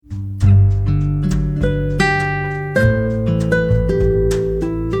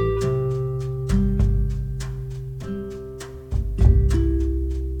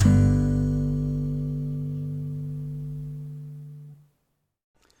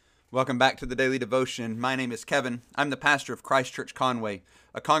Welcome back to the Daily Devotion. My name is Kevin. I'm the pastor of Christ Church Conway,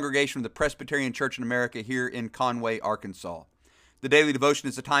 a congregation of the Presbyterian Church in America here in Conway, Arkansas. The Daily Devotion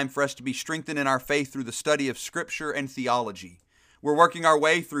is a time for us to be strengthened in our faith through the study of Scripture and theology. We're working our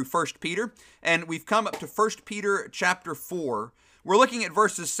way through 1 Peter, and we've come up to 1 Peter chapter 4. We're looking at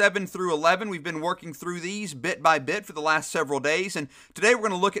verses 7 through 11. We've been working through these bit by bit for the last several days, and today we're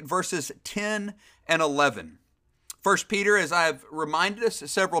going to look at verses 10 and 11. 1 Peter, as I've reminded us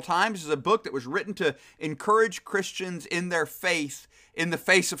several times, is a book that was written to encourage Christians in their faith in the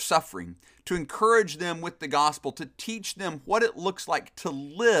face of suffering, to encourage them with the gospel, to teach them what it looks like to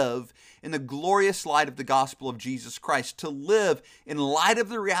live in the glorious light of the gospel of Jesus Christ, to live in light of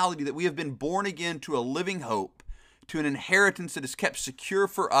the reality that we have been born again to a living hope, to an inheritance that is kept secure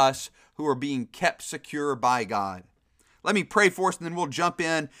for us who are being kept secure by God. Let me pray for us, and then we'll jump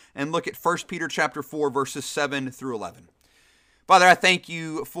in and look at 1 Peter chapter 4, verses 7 through 11. Father, I thank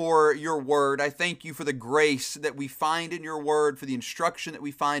you for your word. I thank you for the grace that we find in your word, for the instruction that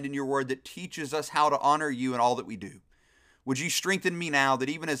we find in your word that teaches us how to honor you in all that we do. Would you strengthen me now that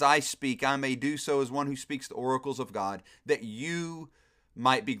even as I speak, I may do so as one who speaks the oracles of God, that you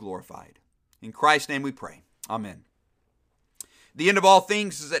might be glorified. In Christ's name we pray. Amen. The end of all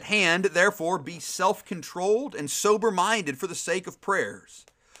things is at hand, therefore be self-controlled and sober-minded for the sake of prayers.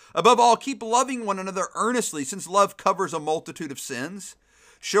 Above all, keep loving one another earnestly, since love covers a multitude of sins.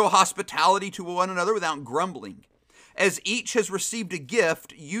 Show hospitality to one another without grumbling. As each has received a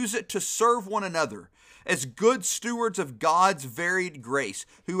gift, use it to serve one another, as good stewards of God's varied grace.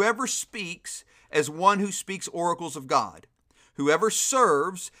 Whoever speaks, as one who speaks oracles of God. Whoever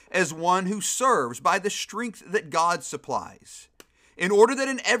serves, as one who serves by the strength that God supplies, in order that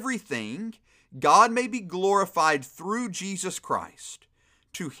in everything God may be glorified through Jesus Christ.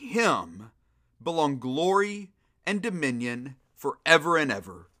 To him belong glory and dominion forever and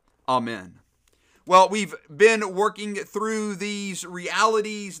ever. Amen. Well, we've been working through these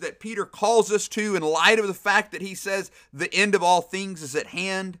realities that Peter calls us to in light of the fact that he says the end of all things is at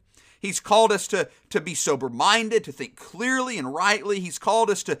hand. He's called us to be sober-minded, to think clearly and rightly. He's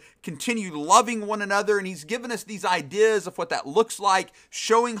called us to continue loving one another, and he's given us these ideas of what that looks like,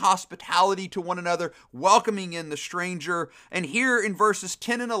 showing hospitality to one another, welcoming in the stranger. And here in verses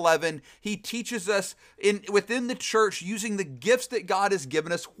 10 and 11, he teaches us within the church, using the gifts that God has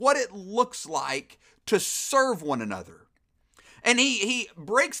given us, what it looks like to serve one another. And he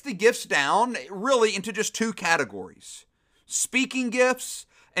breaks the gifts down really into just two categories: speaking gifts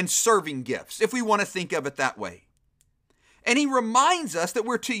and serving gifts, if we want to think of it that way. And he reminds us that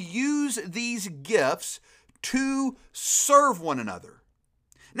we're to use these gifts to serve one another.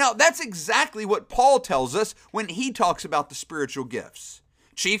 Now, that's exactly what Paul tells us when he talks about the spiritual gifts.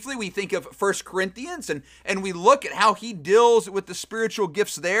 Chiefly, we think of 1 Corinthians and we look at how he deals with the spiritual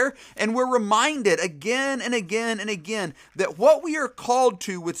gifts there, and we're reminded again and again and again that what we are called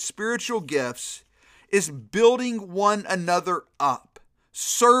to with spiritual gifts is building one another up,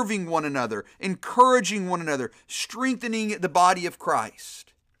 serving one another, encouraging one another, strengthening the body of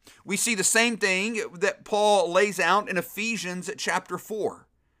Christ. We see the same thing that Paul lays out in Ephesians chapter 4.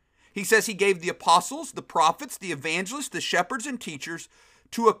 He says he gave the apostles, the prophets, the evangelists, the shepherds, and teachers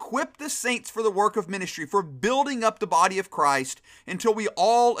to equip the saints for the work of ministry, for building up the body of Christ until we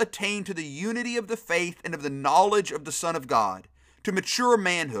all attain to the unity of the faith and of the knowledge of the Son of God, to mature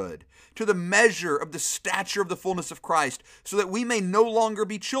manhood, to the measure of the stature of the fullness of Christ, so that we may no longer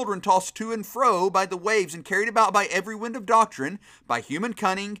be children tossed to and fro by the waves and carried about by every wind of doctrine, by human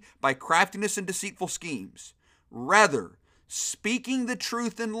cunning, by craftiness and deceitful schemes. Rather, speaking the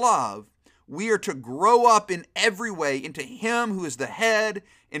truth in love, we are to grow up in every way into him who is the head,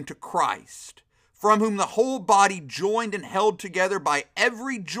 into Christ, from whom the whole body, joined and held together by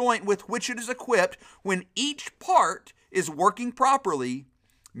every joint with which it is equipped, when each part is working properly,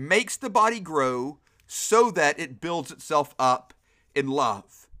 makes the body grow so that it builds itself up in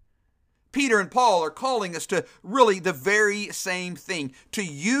love. Peter and Paul are calling us to really the very same thing, to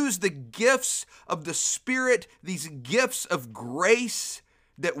use the gifts of the Spirit, these gifts of grace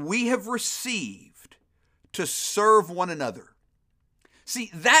that we have received, to serve one another.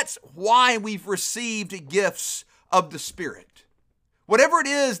 See, that's why we've received gifts of the Spirit. Whatever it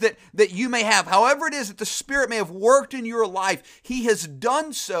is that you may have, however it is that the Spirit may have worked in your life, he has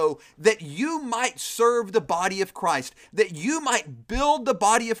done so that you might serve the body of Christ, that you might build the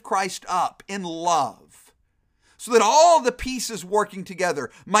body of Christ up in love, so that all the pieces working together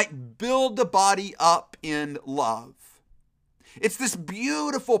might build the body up in love. It's this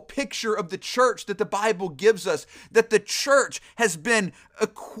beautiful picture of the church that the Bible gives us, that the church has been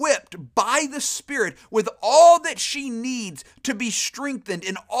equipped by the Spirit with all that she needs to be strengthened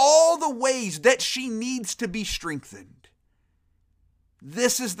in all the ways that she needs to be strengthened.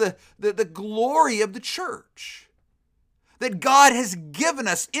 This is the glory of the church, that God has given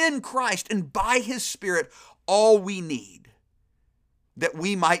us in Christ and by His Spirit all we need, that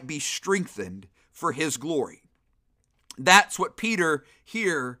we might be strengthened for His glory. That's what Peter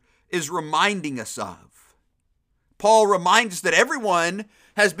here is reminding us of. Paul reminds us that everyone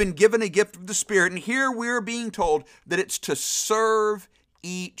has been given a gift of the Spirit, and here we're being told that it's to serve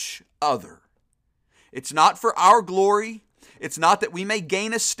each other. It's not for our glory. It's not that we may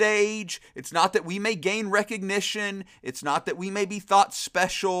gain a stage. It's not that we may gain recognition. It's not that we may be thought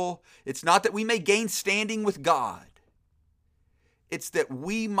special. It's not that we may gain standing with God. It's that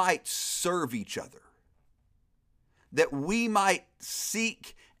we might serve each other, that we might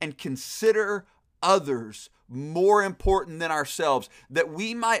seek and consider others more important than ourselves, that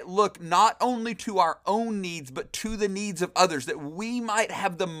we might look not only to our own needs, but to the needs of others, that we might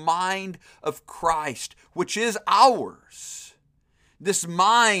have the mind of Christ, which is ours. This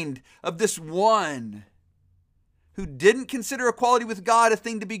mind of this one who didn't consider equality with God a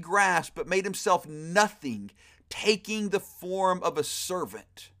thing to be grasped, but made himself nothing, taking the form of a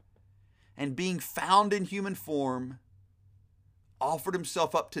servant, and being found in human form, offered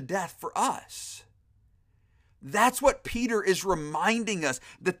himself up to death for us. That's what Peter is reminding us,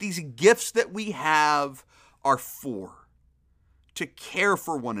 that these gifts that we have are for, to care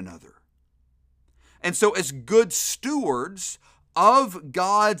for one another. And so as good stewards of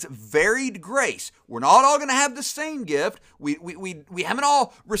God's varied grace, we're not all going to have the same gift. We haven't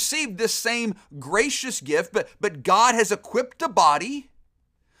all received this same gracious gift, but God has equipped a body.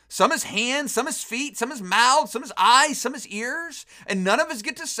 Some as hands, some as feet, some as mouths, some as eyes, some as ears. And none of us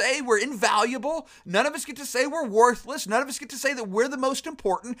get to say we're invaluable. None of us get to say we're worthless. None of us get to say that we're the most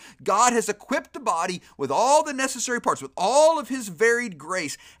important. God has equipped the body with all the necessary parts, with all of His varied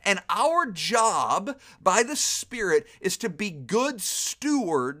grace. And our job by the Spirit is to be good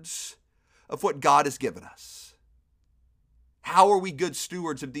stewards of what God has given us. How are we good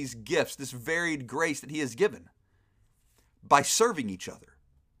stewards of these gifts, this varied grace that He has given? By serving each other.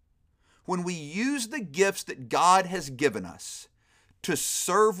 When we use the gifts that God has given us to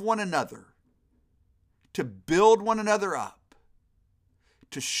serve one another, to build one another up,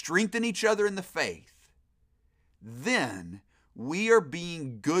 to strengthen each other in the faith, then we are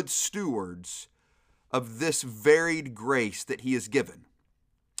being good stewards of this varied grace that He has given.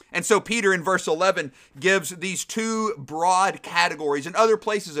 And so Peter in verse 11 gives these two broad categories. In other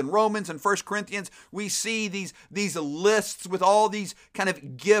places, in Romans and 1 Corinthians, we see these lists with all these kind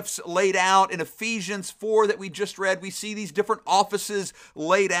of gifts laid out. In Ephesians 4 that we just read, we see these different offices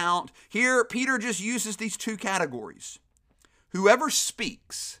laid out. Here, Peter just uses these two categories. Whoever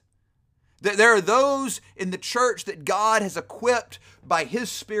speaks. There are those in the church that God has equipped by His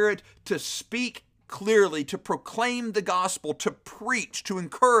Spirit to speak clearly, to proclaim the gospel, to preach, to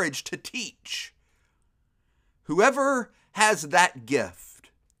encourage, to teach. Whoever has that gift,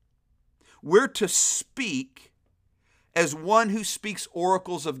 we're to speak as one who speaks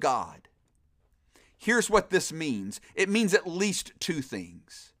oracles of God. Here's what this means. It means at least two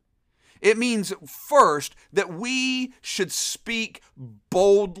things. It means, first, that we should speak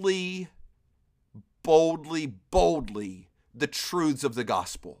boldly the truths of the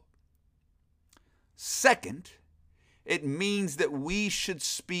gospel. Second, it means that we should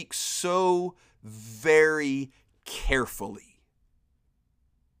speak so very carefully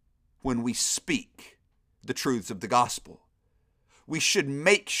when we speak the truths of the gospel. We should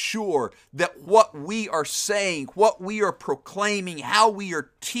make sure that what we are saying, what we are proclaiming, how we are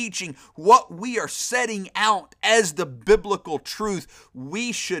teaching, what we are setting out as the biblical truth,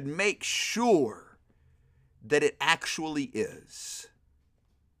 we should make sure that it actually is.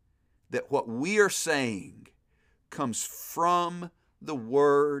 That what we are saying comes from the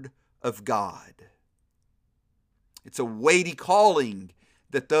Word of God. It's a weighty calling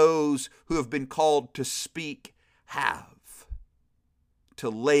that those who have been called to speak have. To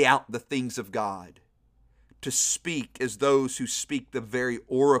lay out the things of God. To speak as those who speak the very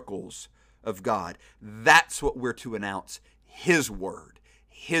oracles of God. That's what we're to announce. His Word,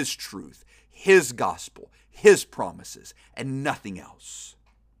 His truth, His gospel, His promises, and nothing else.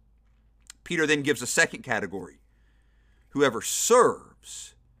 Peter then gives a second category. Whoever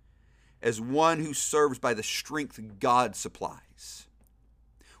serves as one who serves by the strength God supplies.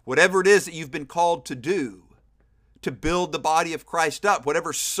 Whatever it is that you've been called to do, to build the body of Christ up,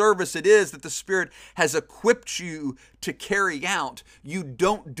 whatever service it is that the Spirit has equipped you to carry out, you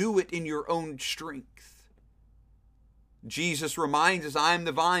don't do it in your own strength. Jesus reminds us, I am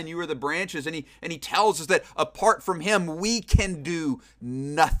the vine, you are the branches, and he tells us that apart from him, we can do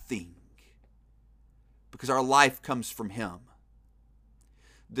nothing because our life comes from him.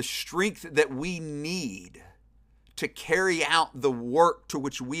 The strength that we need to carry out the work to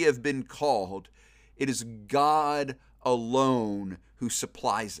which we have been called, it is God alone who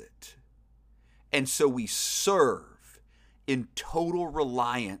supplies it. And so we serve in total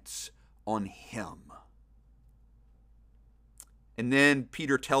reliance on him. And then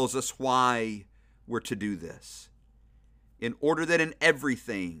Peter tells us why we're to do this. In order that in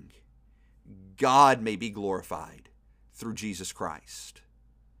everything God may be glorified through Jesus Christ.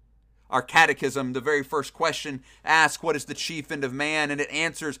 Our catechism, the very first question, asks, what is the chief end of man? And it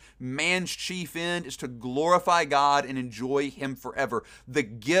answers, man's chief end is to glorify God and enjoy him forever. The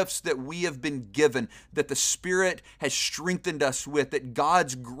gifts that we have been given, that the Spirit has strengthened us with, that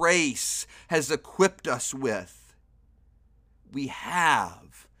God's grace has equipped us with, we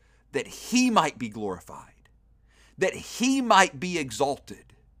have that he might be glorified, that he might be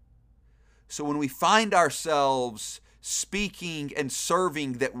exalted. So when we find ourselves speaking and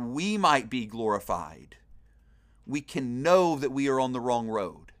serving that we might be glorified, we can know that we are on the wrong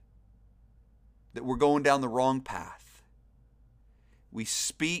road, that we're going down the wrong path. We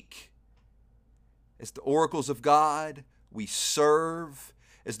speak as the oracles of God. We serve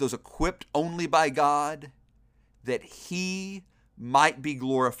as those equipped only by God, that he might be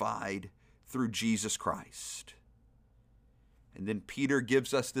glorified through Jesus Christ. And then Peter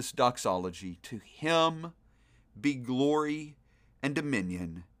gives us this doxology, to him be glory and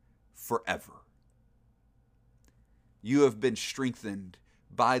dominion forever. You have been strengthened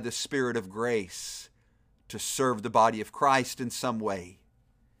by the Spirit of grace to serve the body of Christ in some way.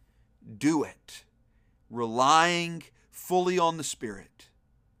 Do it, relying fully on the Spirit,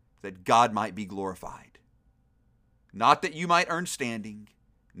 that God might be glorified. Not that you might earn standing,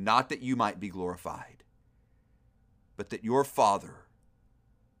 not that you might be glorified, but that your Father,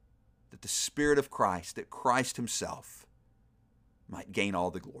 that the Spirit of Christ, that Christ himself might gain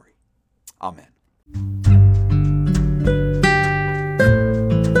all the glory. Amen.